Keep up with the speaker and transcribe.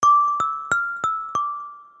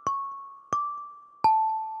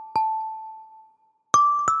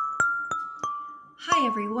Hi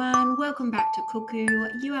everyone, welcome back to Cuckoo.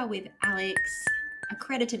 You are with Alex,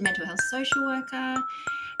 accredited mental health social worker.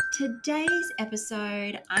 Today's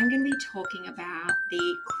episode, I'm going to be talking about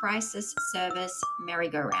the crisis service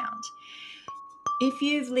merry-go-round. If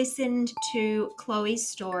you've listened to Chloe's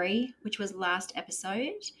story, which was last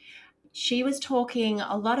episode, she was talking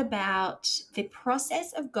a lot about the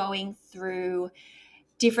process of going through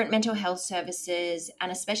different mental health services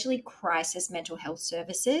and especially crisis mental health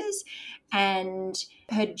services and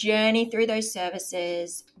her journey through those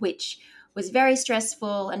services, which was very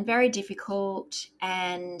stressful and very difficult.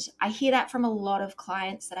 And I hear that from a lot of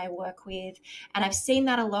clients that I work with. And I've seen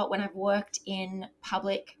that a lot when I've worked in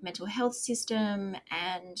public mental health system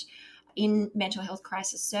and in mental health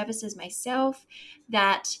crisis services myself,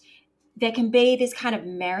 that there can be this kind of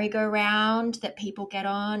merry-go-round that people get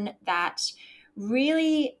on that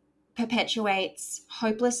really perpetuates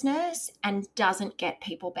hopelessness and doesn't get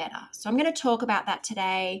people better. So I'm going to talk about that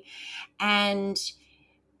today. And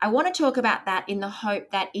I want to talk about that in the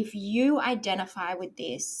hope that if you identify with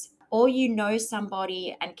this or you know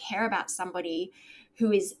somebody and care about somebody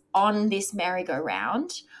who is on this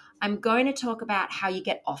merry-go-round, I'm going to talk about how you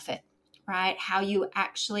get off it, right? How you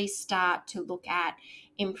actually start to look at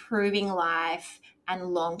improving life and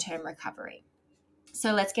long-term recovery.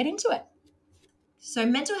 So let's get into it. So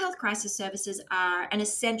mental health crisis services are an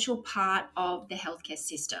essential part of the healthcare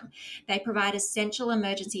system. They provide essential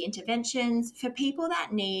emergency interventions for people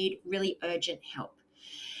that need really urgent help.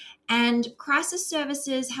 And crisis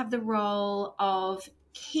services have the role of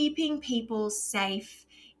keeping people safe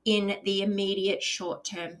in the immediate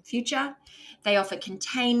short-term future. They offer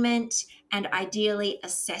containment and ideally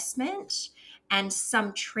assessment and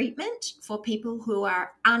some treatment for people who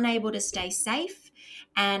are unable to stay safe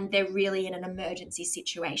and they're really in an emergency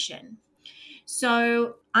situation.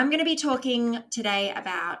 So I'm going to be talking today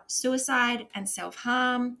about suicide and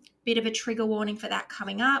self-harm, bit of a trigger warning for that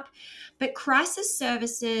coming up. But crisis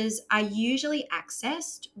services are usually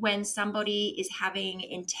accessed when somebody is having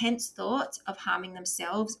intense thoughts of harming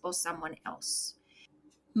themselves or someone else.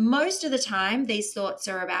 Most of the time, these thoughts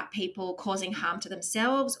are about people causing harm to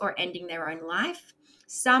themselves or ending their own life.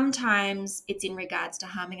 Sometimes it's in regards to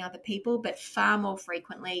harming other people, but far more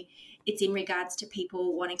frequently, it's in regards to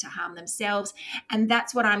people wanting to harm themselves. And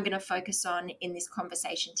that's what I'm going to focus on in this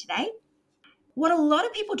conversation today. What a lot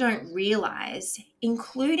of people don't realize,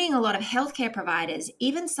 including a lot of healthcare providers,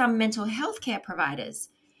 even some mental health care providers,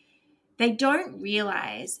 they don't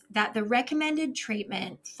realize that the recommended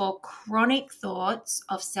treatment for chronic thoughts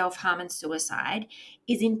of self-harm and suicide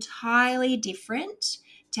is entirely different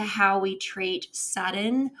to how we treat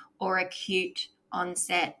sudden or acute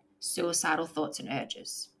onset suicidal thoughts and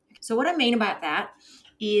urges. So what I mean about that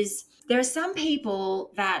is there are some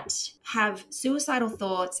people that have suicidal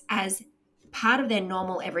thoughts as part of their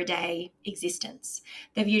normal everyday existence.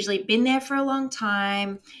 They've usually been there for a long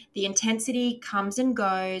time. The intensity comes and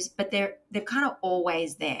goes, but they're kind of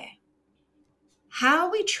always there.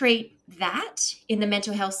 How we treat that in the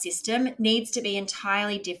mental health system needs to be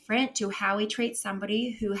entirely different to how we treat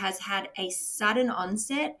somebody who has had a sudden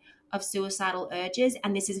onset of suicidal urges,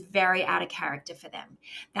 and this is very out of character for them.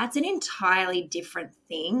 That's an entirely different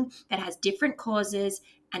thing that has different causes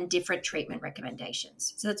and different treatment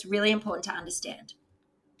recommendations. So that's really important to understand.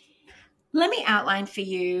 Let me outline for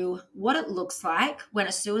you what it looks like when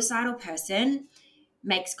a suicidal person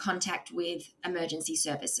makes contact with emergency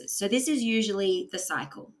services. So this is usually the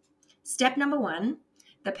cycle. Step number 1,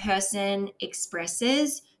 the person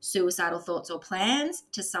expresses suicidal thoughts or plans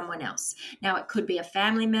to someone else. Now, it could be a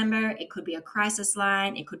family member, it could be a crisis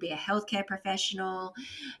line, it could be a healthcare professional,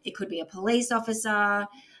 it could be a police officer,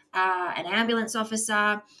 an ambulance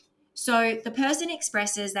officer. So the person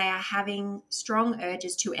expresses they are having strong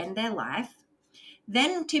urges to end their life.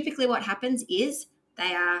 Then typically what happens is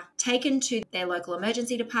they are taken to their local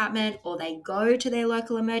emergency department or they go to their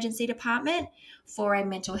local emergency department for a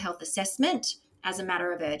mental health assessment as a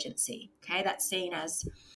matter of urgency. Okay, that's seen as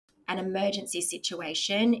an emergency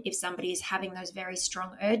situation if somebody is having those very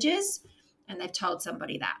strong urges and they've told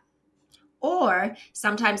somebody that. Or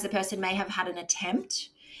sometimes the person may have had an attempt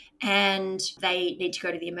and they need to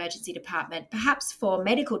go to the emergency department, perhaps for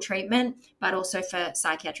medical treatment, but also for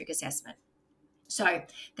psychiatric assessment. So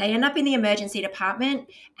they end up in the emergency department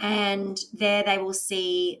and there they will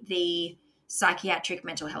see the psychiatric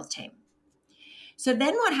mental health team. So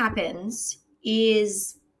then what happens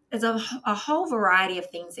is there's a whole variety of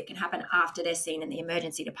things that can happen after they're seen in the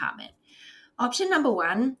emergency department. Option number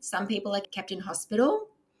 1, some people are kept in hospital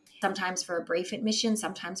sometimes for a brief admission,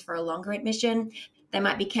 sometimes for a longer admission. They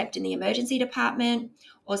might be kept in the emergency department,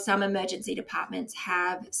 or some emergency departments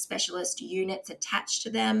have specialist units attached to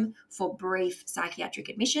them for brief psychiatric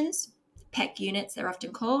admissions. PEC units, they're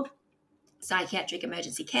often called, psychiatric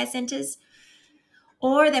emergency care centres.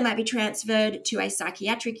 Or they might be transferred to a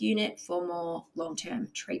psychiatric unit for more long-term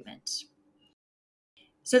treatment.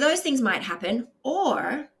 So those things might happen,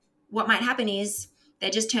 or what might happen is they're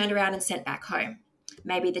just turned around and sent back home.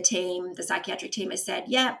 Maybe the psychiatric team has said,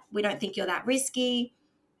 yeah, we don't think you're that risky.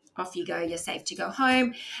 Off you go, you're safe to go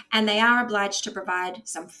home. And they are obliged to provide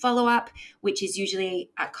some follow-up, which is usually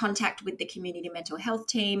a contact with the community mental health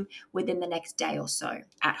team within the next day or so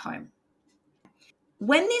at home.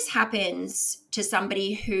 When this happens to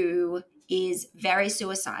somebody who is very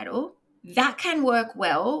suicidal, that can work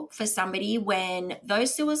well for somebody when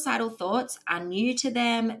those suicidal thoughts are new to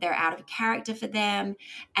them, they're out of character for them,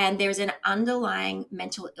 and there's an underlying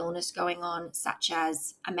mental illness going on, such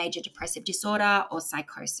as a major depressive disorder or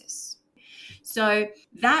psychosis. So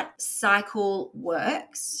that cycle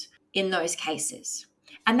works in those cases.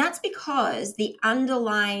 And that's because the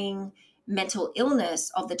underlying mental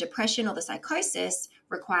illness of the depression or the psychosis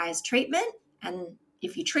requires treatment. And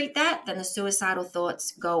if you treat that, then the suicidal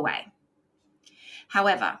thoughts go away.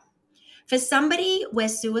 However, for somebody where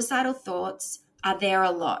suicidal thoughts are there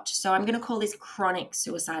a lot, so I'm going to call this chronic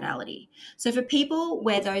suicidality. So for people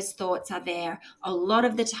where those thoughts are there a lot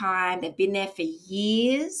of the time, they've been there for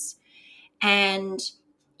years, and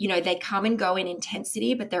they come and go in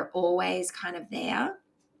intensity, but they're always kind of there.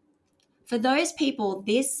 For those people,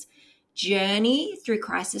 this journey through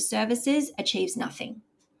crisis services achieves nothing.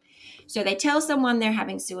 So they tell someone they're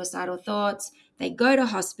having suicidal thoughts, they go to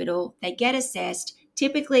hospital, they get assessed.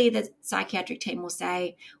 Typically, the psychiatric team will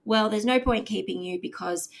say, well, there's no point keeping you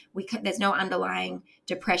because there's no underlying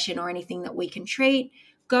depression or anything that we can treat.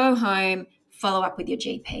 Go home, follow up with your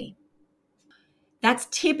GP. That's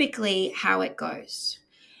typically how it goes.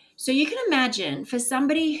 So you can imagine for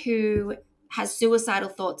somebody who has suicidal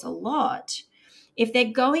thoughts a lot, if they're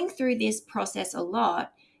going through this process a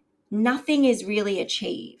lot, nothing is really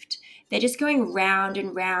achieved. They're just going round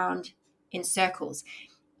and round in circles.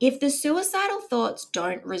 If the suicidal thoughts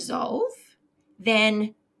don't resolve,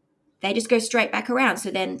 then they just go straight back around. So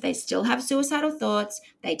then they still have suicidal thoughts.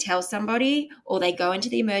 They tell somebody, or they go into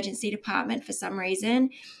the emergency department for some reason.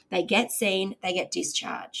 They get seen, they get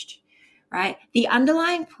discharged, right? The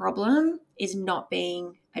underlying problem is not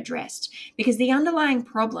being addressed because the underlying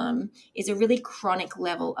problem is a really chronic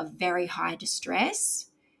level of very high distress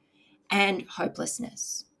and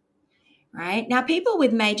hopelessness. Right? Now, people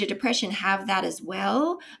with major depression have that as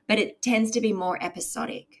well, but it tends to be more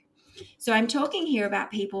episodic. So I'm talking here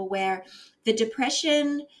about people where the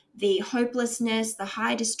depression, the hopelessness, the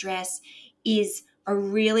high distress is a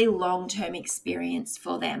really long-term experience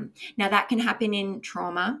for them. Now, that can happen in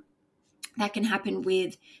trauma. That can happen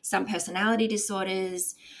with some personality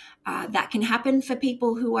disorders. That can happen for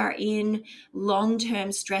people who are in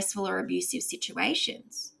long-term stressful or abusive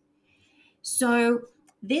situations. So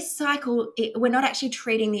this cycle, we're not actually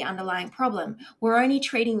treating the underlying problem. We're only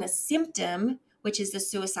treating the symptom, which is the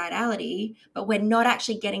suicidality, but we're not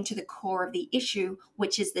actually getting to the core of the issue,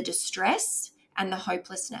 which is the distress and the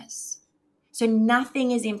hopelessness. So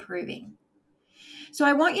nothing is improving. So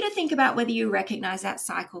I want you to think about whether you recognize that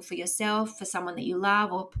cycle for yourself, for someone that you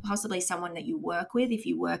love, or possibly someone that you work with if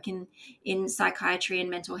you work in psychiatry and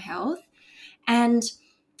mental health. And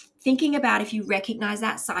thinking about if you recognize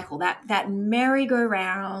that cycle, that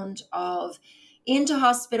merry-go-round of into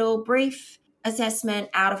hospital, brief assessment,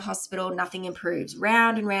 out of hospital, nothing improves,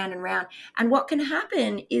 round and round and round. And what can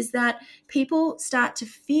happen is that people start to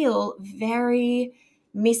feel very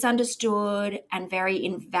misunderstood and very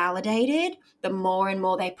invalidated the more and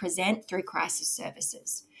more they present through crisis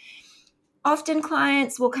services. Often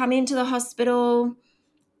clients will come into the hospital.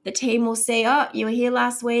 The team will say, oh, you were here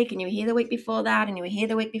last week and you were here the week before that and you were here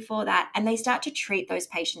the week before that. And they start to treat those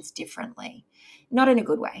patients differently, not in a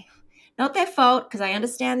good way. Not their fault, because I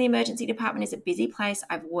understand the emergency department is a busy place.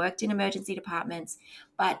 I've worked in emergency departments,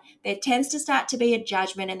 but there tends to start to be a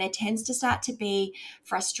judgment and there tends to start to be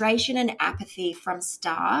frustration and apathy from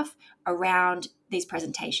staff around these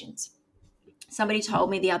presentations. Somebody told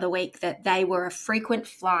me the other week that they were a frequent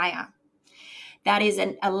flyer. That is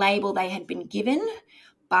a label they had been given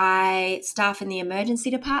by staff in the emergency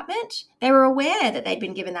department. They were aware that they'd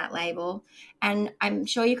been given that label. And I'm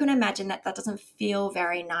sure you can imagine that doesn't feel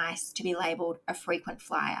very nice to be labeled a frequent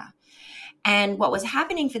flyer. And what was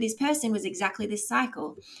happening for this person was exactly this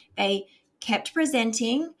cycle. They kept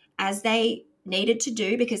presenting as they needed to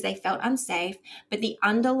do because they felt unsafe, but the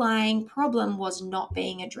underlying problem was not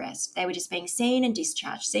being addressed. They were just being seen and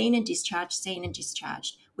discharged, seen and discharged, seen and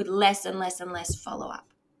discharged, with less and less and less follow-up.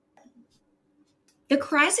 The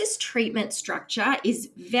crisis treatment structure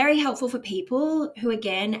is very helpful for people who,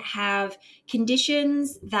 again, have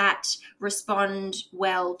conditions that respond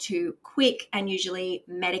well to quick and usually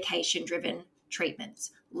medication-driven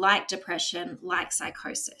treatments, like depression, like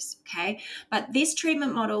psychosis, okay? But this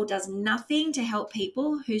treatment model does nothing to help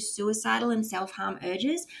people whose suicidal and self-harm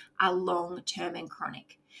urges are long-term and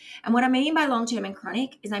chronic. And what I mean by long-term and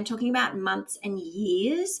chronic is I'm talking about months and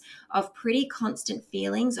years of pretty constant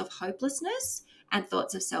feelings of hopelessness and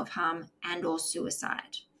thoughts of self-harm and or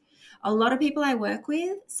suicide. A lot of people I work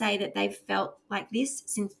with say that they've felt like this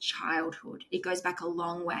since childhood. It goes back a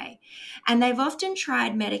long way. And they've often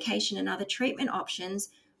tried medication and other treatment options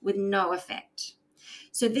with no effect.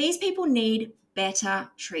 So these people need better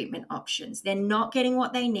treatment options. They're not getting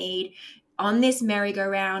what they need on this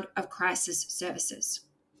merry-go-round of crisis services.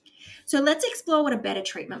 So let's explore what a better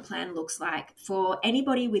treatment plan looks like for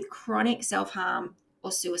anybody with chronic self-harm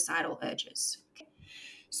or suicidal urges.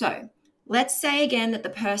 So let's say again that the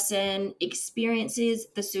person experiences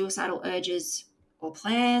the suicidal urges or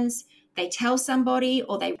plans, they tell somebody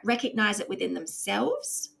or they recognize it within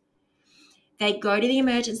themselves. They go to the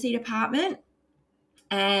emergency department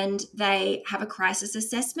and they have a crisis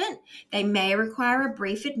assessment. They may require a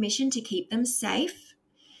brief admission to keep them safe.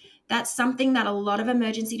 That's something that a lot of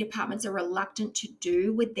emergency departments are reluctant to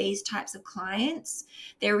do with these types of clients.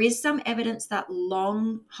 There is some evidence that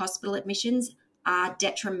long hospital admissions are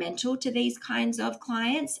detrimental to these kinds of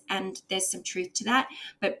clients, and there's some truth to that,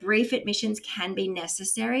 but brief admissions can be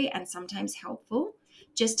necessary and sometimes helpful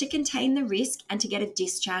just to contain the risk and to get a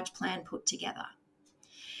discharge plan put together.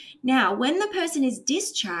 Now, when the person is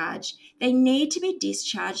discharged, they need to be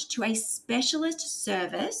discharged to a specialist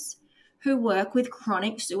service who work with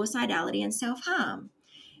chronic suicidality and self-harm.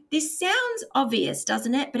 This sounds obvious,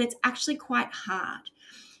 doesn't it? But it's actually quite hard.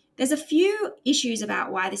 There's a few issues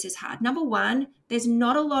about why this is hard. Number one, there's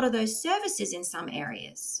not a lot of those services in some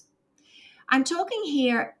areas. I'm talking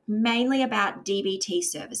here mainly about DBT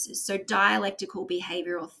services, so dialectical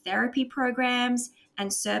behavioral therapy programs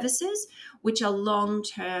and services, which are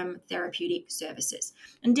long-term therapeutic services.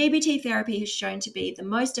 And DBT therapy has shown to be the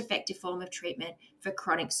most effective form of treatment for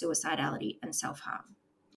chronic suicidality and self-harm.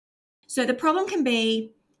 So the problem can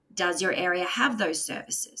be, does your area have those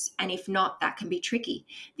services? And if not, that can be tricky.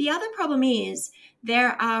 The other problem is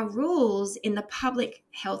there are rules in the public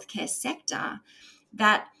healthcare sector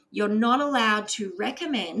that you're not allowed to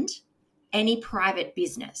recommend any private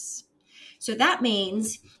business. So that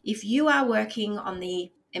means if you are working on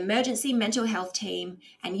the emergency mental health team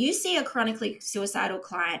and you see a chronically suicidal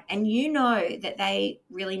client and you know that they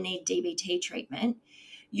really need DBT treatment,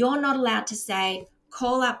 you're not allowed to say,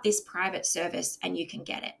 call up this private service and you can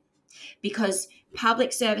get it, because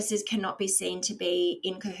public services cannot be seen to be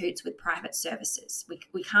in cahoots with private services.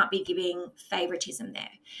 We can't be giving favoritism there.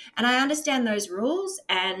 And I understand those rules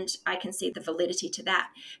and I can see the validity to that.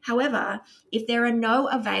 However, if there are no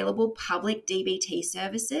available public DBT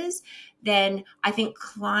services, then I think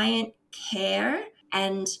client care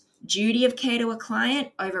and duty of care to a client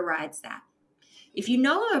overrides that. If you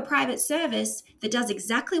know of a private service that does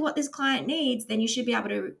exactly what this client needs, then you should be able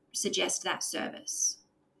to suggest that service.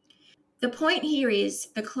 The point here is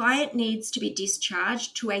the client needs to be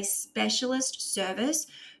discharged to a specialist service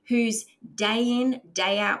whose day in,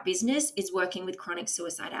 day out business is working with chronic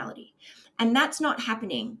suicidality. And that's not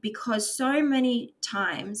happening because so many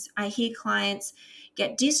times I hear clients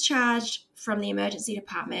get discharged from the emergency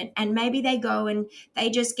department and maybe they go and they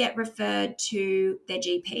just get referred to their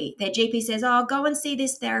GP. Their GP says, oh, go and see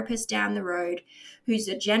this therapist down the road who's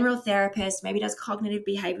a general therapist, maybe does cognitive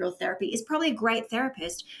behavioral therapy, is probably a great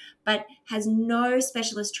therapist, but has no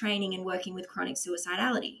specialist training in working with chronic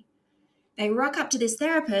suicidality. They rock up to this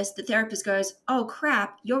therapist, the therapist goes, oh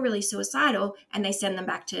crap, you're really suicidal, and they send them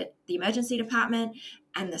back to the emergency department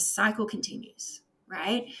and the cycle continues,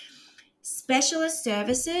 right? Specialist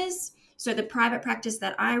services, so the private practice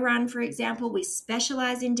that I run, for example, we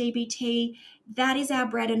specialize in DBT. That is our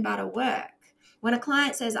bread and butter work. When a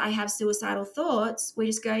client says, I have suicidal thoughts, we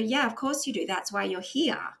just go, yeah, of course you do. That's why you're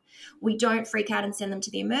here. We don't freak out and send them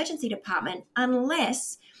to the emergency department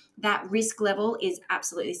unless that risk level is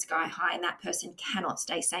absolutely sky high and that person cannot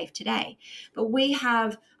stay safe today. But we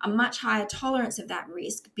have a much higher tolerance of that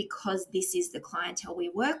risk because this is the clientele we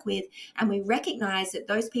work with, and we recognize that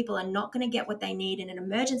those people are not going to get what they need in an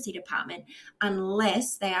emergency department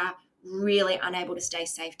unless they are really unable to stay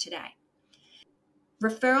safe today.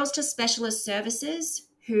 Referrals to specialist services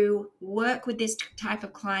who work with this type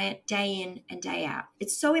of client day in and day out.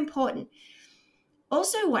 It's so important.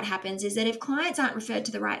 Also, what happens is that if clients aren't referred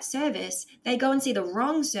to the right service, they go and see the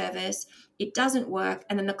wrong service, it doesn't work,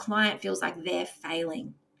 and then the client feels like they're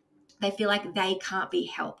failing. They feel like they can't be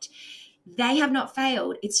helped. They have not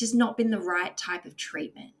failed. It's just not been the right type of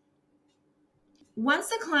treatment. Once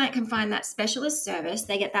the client can find that specialist service,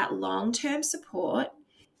 they get that long-term support.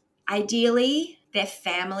 Ideally, their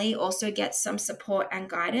family also gets some support and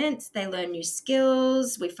guidance. They learn new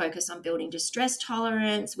skills. We focus on building distress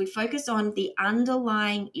tolerance. We focus on the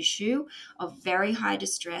underlying issue of very high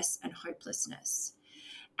distress and hopelessness.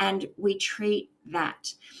 And we treat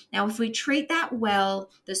that. Now, if we treat that well,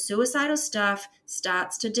 the suicidal stuff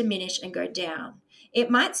starts to diminish and go down. It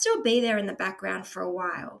might still be there in the background for a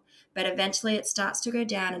while, but eventually it starts to go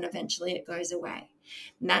down and eventually it goes away.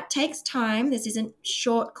 And that takes time. This isn't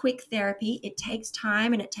short, quick therapy. It takes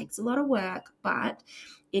time and it takes a lot of work, but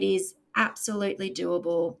it is absolutely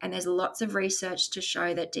doable. And there's lots of research to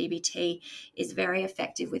show that DBT is very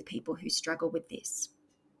effective with people who struggle with this.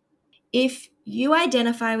 If you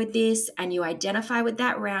identify with this and you identify with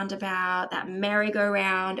that roundabout, that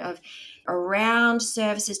merry-go-round of around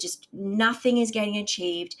services, just nothing is getting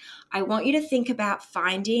achieved, I want you to think about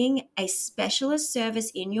finding a specialist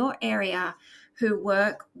service in your area who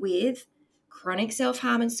work with chronic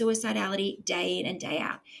self-harm and suicidality day in and day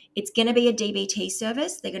out. It's going to be a DBT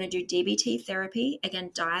service. They're going to do DBT therapy,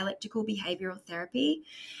 again, dialectical behavioral therapy.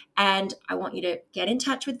 And I want you to get in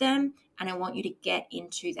touch with them and I want you to get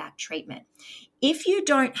into that treatment. If you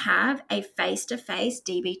don't have a face-to-face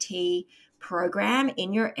DBT program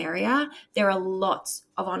in your area, there are lots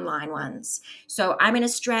of online ones. So I'm in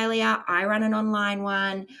Australia, I run an online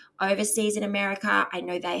one. Overseas in America, I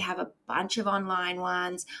know they have a bunch of online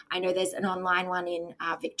ones. I know there's an online one in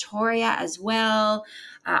Victoria as well.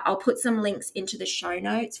 I'll put some links into the show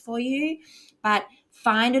notes for you, but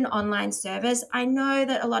find an online service. I know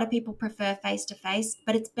that a lot of people prefer face-to-face,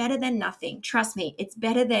 but it's better than nothing. Trust me, it's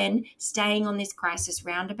better than staying on this crisis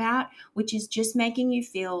roundabout, which is just making you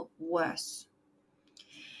feel worse.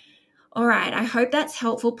 All right, I hope that's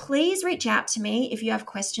helpful. Please reach out to me if you have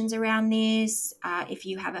questions around this, if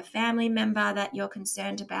you have a family member that you're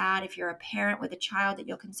concerned about, if you're a parent with a child that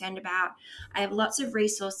you're concerned about. I have lots of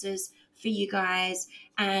resources for you guys,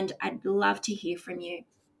 and I'd love to hear from you.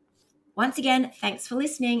 Once again, thanks for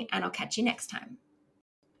listening, and I'll catch you next time.